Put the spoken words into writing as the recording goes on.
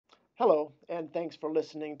Hello, and thanks for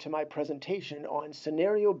listening to my presentation on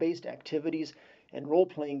scenario-based activities and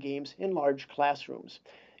role-playing games in large classrooms.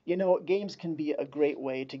 Games can be a great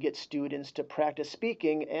way to get students to practice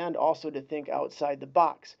speaking and also to think outside the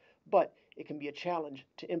box, but it can be a challenge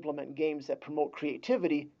to implement games that promote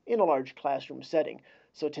creativity in a large classroom setting.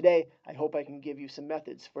 So today, I hope I can give you some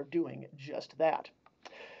methods for doing just that.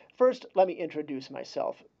 First, let me introduce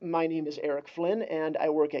myself. My name is Eric Flynn, and I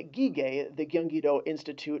work at GIGE, the Gyeonggi-do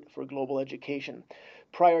Institute for Global Education.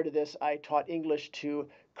 Prior to this, I taught English to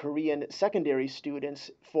Korean secondary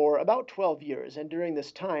students for about 12 years, and during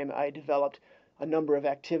this time, I developed a number of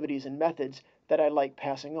activities and methods that I like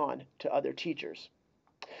passing on to other teachers.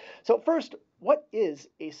 So first, what is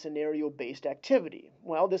a scenario-based activity?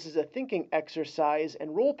 Well, this is a thinking exercise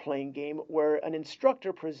and role-playing game where an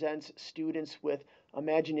instructor presents students with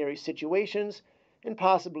imaginary situations and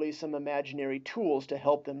possibly some imaginary tools to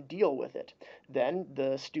help them deal with it. Then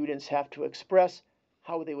the students have to express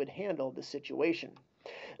how they would handle the situation.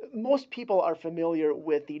 Most people are familiar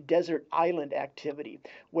with the desert island activity,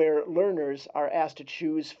 where learners are asked to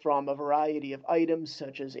choose from a variety of items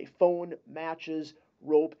such as a phone, matches,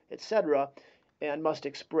 rope, etc., and must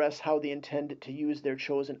express how they intend to use their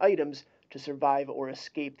chosen items to survive or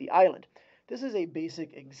escape the island. This is a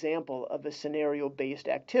basic example of a scenario-based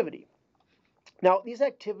activity. Now, these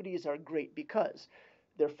activities are great because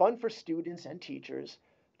they're fun for students and teachers,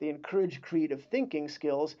 they encourage creative thinking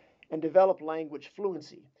skills, and develop language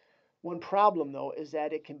fluency. One problem, though, is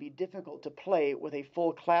that it can be difficult to play with a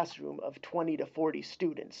full classroom of 20 to 40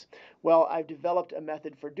 students. Well, I've developed a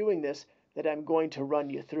method for doing this that I'm going to run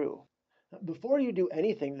you through. Before you do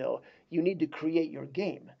anything, though, you need to create your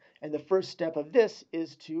game. And the first step of this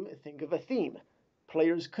is to think of a theme.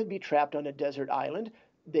 Players could be trapped on a desert island.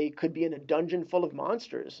 They could be in a dungeon full of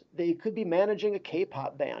monsters. They could be managing a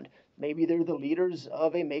K-pop band. Maybe they're the leaders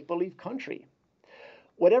of a make-believe country.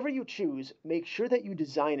 Whatever you choose, make sure that you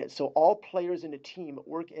design it so all players in a team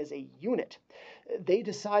work as a unit. They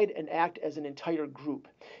decide and act as an entire group.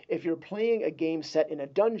 If you're playing a game set in a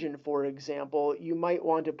dungeon, for example, you might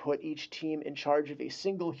want to put each team in charge of a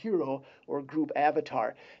single hero or group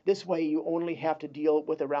avatar. This way, you only have to deal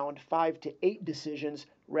with around 5 to 8 decisions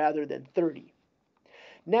rather than 30.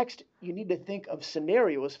 Next, you need to think of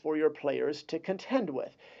scenarios for your players to contend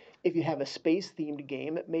with. If you have a space-themed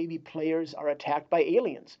game, maybe players are attacked by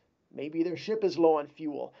aliens. Maybe their ship is low on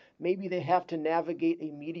fuel. Maybe they have to navigate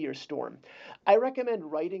a meteor storm. I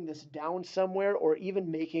recommend writing this down somewhere or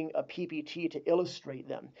even making a PPT to illustrate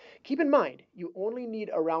them. Keep in mind, you only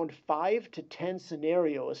need around 5 to 10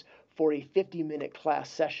 scenarios for a 50-minute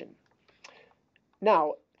class session.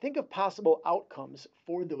 Now, think of possible outcomes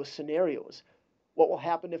for those scenarios. What will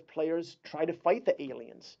happen if players try to fight the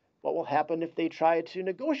aliens? What will happen if they try to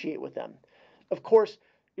negotiate with them? Of course,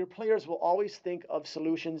 your players will always think of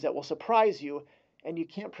solutions that will surprise you, and you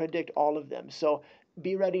can't predict all of them, so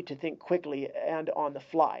be ready to think quickly and on the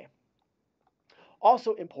fly.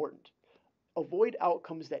 Also important, avoid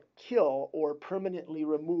outcomes that kill or permanently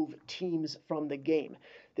remove teams from the game.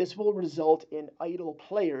 This will result in idle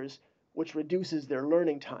players, which reduces their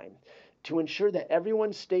learning time. To ensure that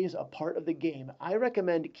everyone stays a part of the game, I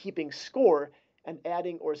recommend keeping score and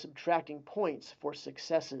adding or subtracting points for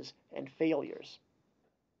successes and failures.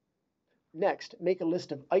 Next, make a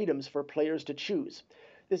list of items for players to choose.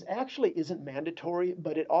 This actually isn't mandatory,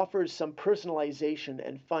 but it offers some personalization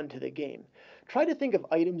and fun to the game. Try to think of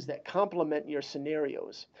items that complement your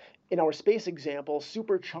scenarios. In our space example,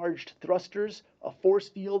 supercharged thrusters, a force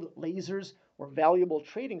field, lasers, or valuable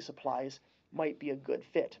trading supplies might be a good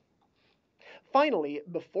fit. Finally,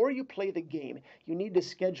 before you play the game, you need to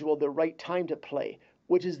schedule the right time to play,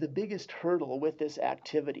 which is the biggest hurdle with this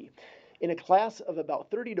activity. In a class of about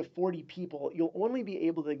 30 to 40 people, you'll only be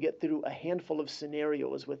able to get through a handful of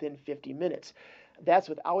scenarios within 50 minutes. That's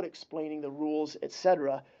without explaining the rules,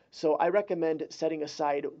 etc. So I recommend setting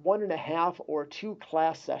aside 1.5 or 2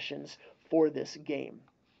 class sessions for this game.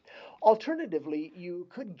 Alternatively, you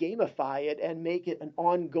could gamify it and make it an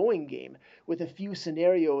ongoing game with a few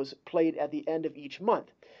scenarios played at the end of each month.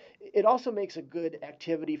 It also makes a good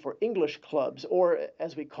activity for English clubs, or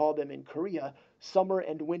as we call them in Korea, summer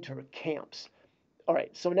and winter camps. All right,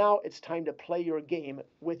 so now it's time to play your game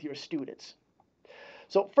with your students.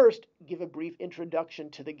 So first, give a brief introduction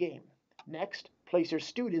to the game. Next, place your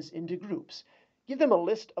students into groups. Give them a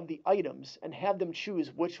list of the items and have them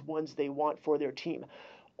choose which ones they want for their team.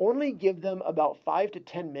 Only give them about 5 to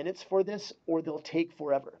 10 minutes for this, or they'll take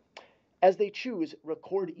forever. As they choose,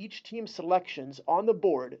 record each team's selections on the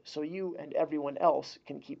board so you and everyone else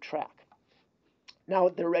can keep track. Now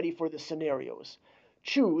they're ready for the scenarios.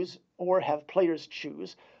 Choose, or have players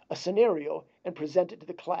choose, a scenario, and present it to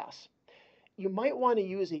the class. You might want to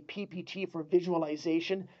use a PPT for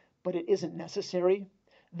visualization, but it isn't necessary.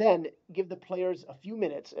 Then give the players a few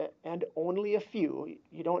minutes, and only a few,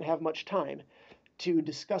 you don't have much time, to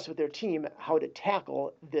discuss with their team how to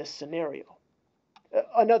tackle this scenario.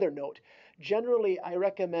 Another note, generally I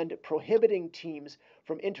recommend prohibiting teams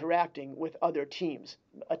from interacting with other teams,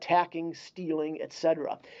 attacking, stealing,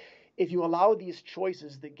 etc. If you allow these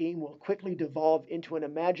choices, the game will quickly devolve into an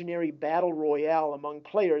imaginary battle royale among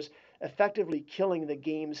players, effectively killing the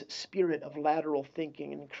game's spirit of lateral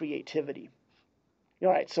thinking and creativity. All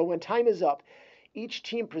right, so when time is up, each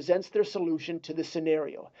team presents their solution to the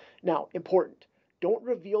scenario. Now, important, don't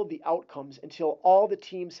reveal the outcomes until all the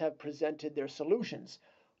teams have presented their solutions.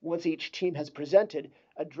 Once each team has presented,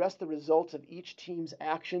 address the results of each team's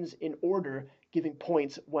actions in order, giving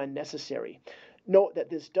points when necessary. Note that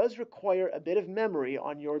this does require a bit of memory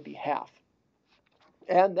on your behalf.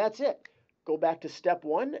 And that's it. Go back to step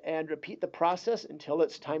one and repeat the process until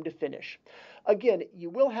it's time to finish. Again, you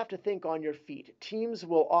will have to think on your feet. Teams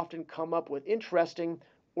will often come up with interesting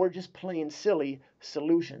or just plain silly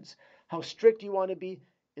solutions. How strict you want to be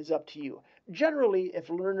is up to you. Generally, if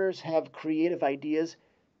learners have creative ideas,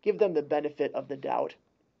 give them the benefit of the doubt.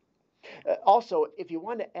 Also, if you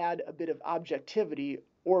want to add a bit of objectivity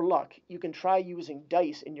or luck, you can try using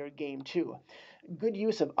dice in your game too. Good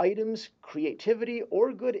use of items, creativity,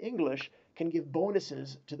 or good English can give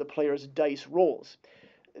bonuses to the player's dice rolls.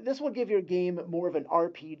 This will give your game more of an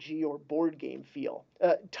RPG or board game feel.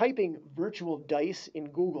 Typing virtual dice in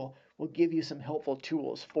Google will give you some helpful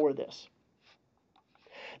tools for this.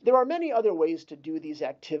 There are many other ways to do these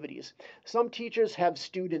activities. Some teachers have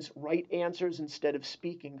students write answers instead of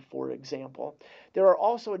speaking, for example. There are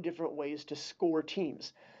also different ways to score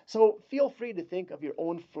teams. So feel free to think of your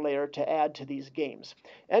own flair to add to these games.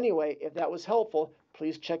 Anyway, if that was helpful,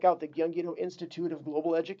 please check out the Gyeonggi-do Institute of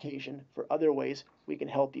Global Education for other ways we can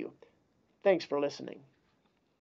help you. Thanks for listening.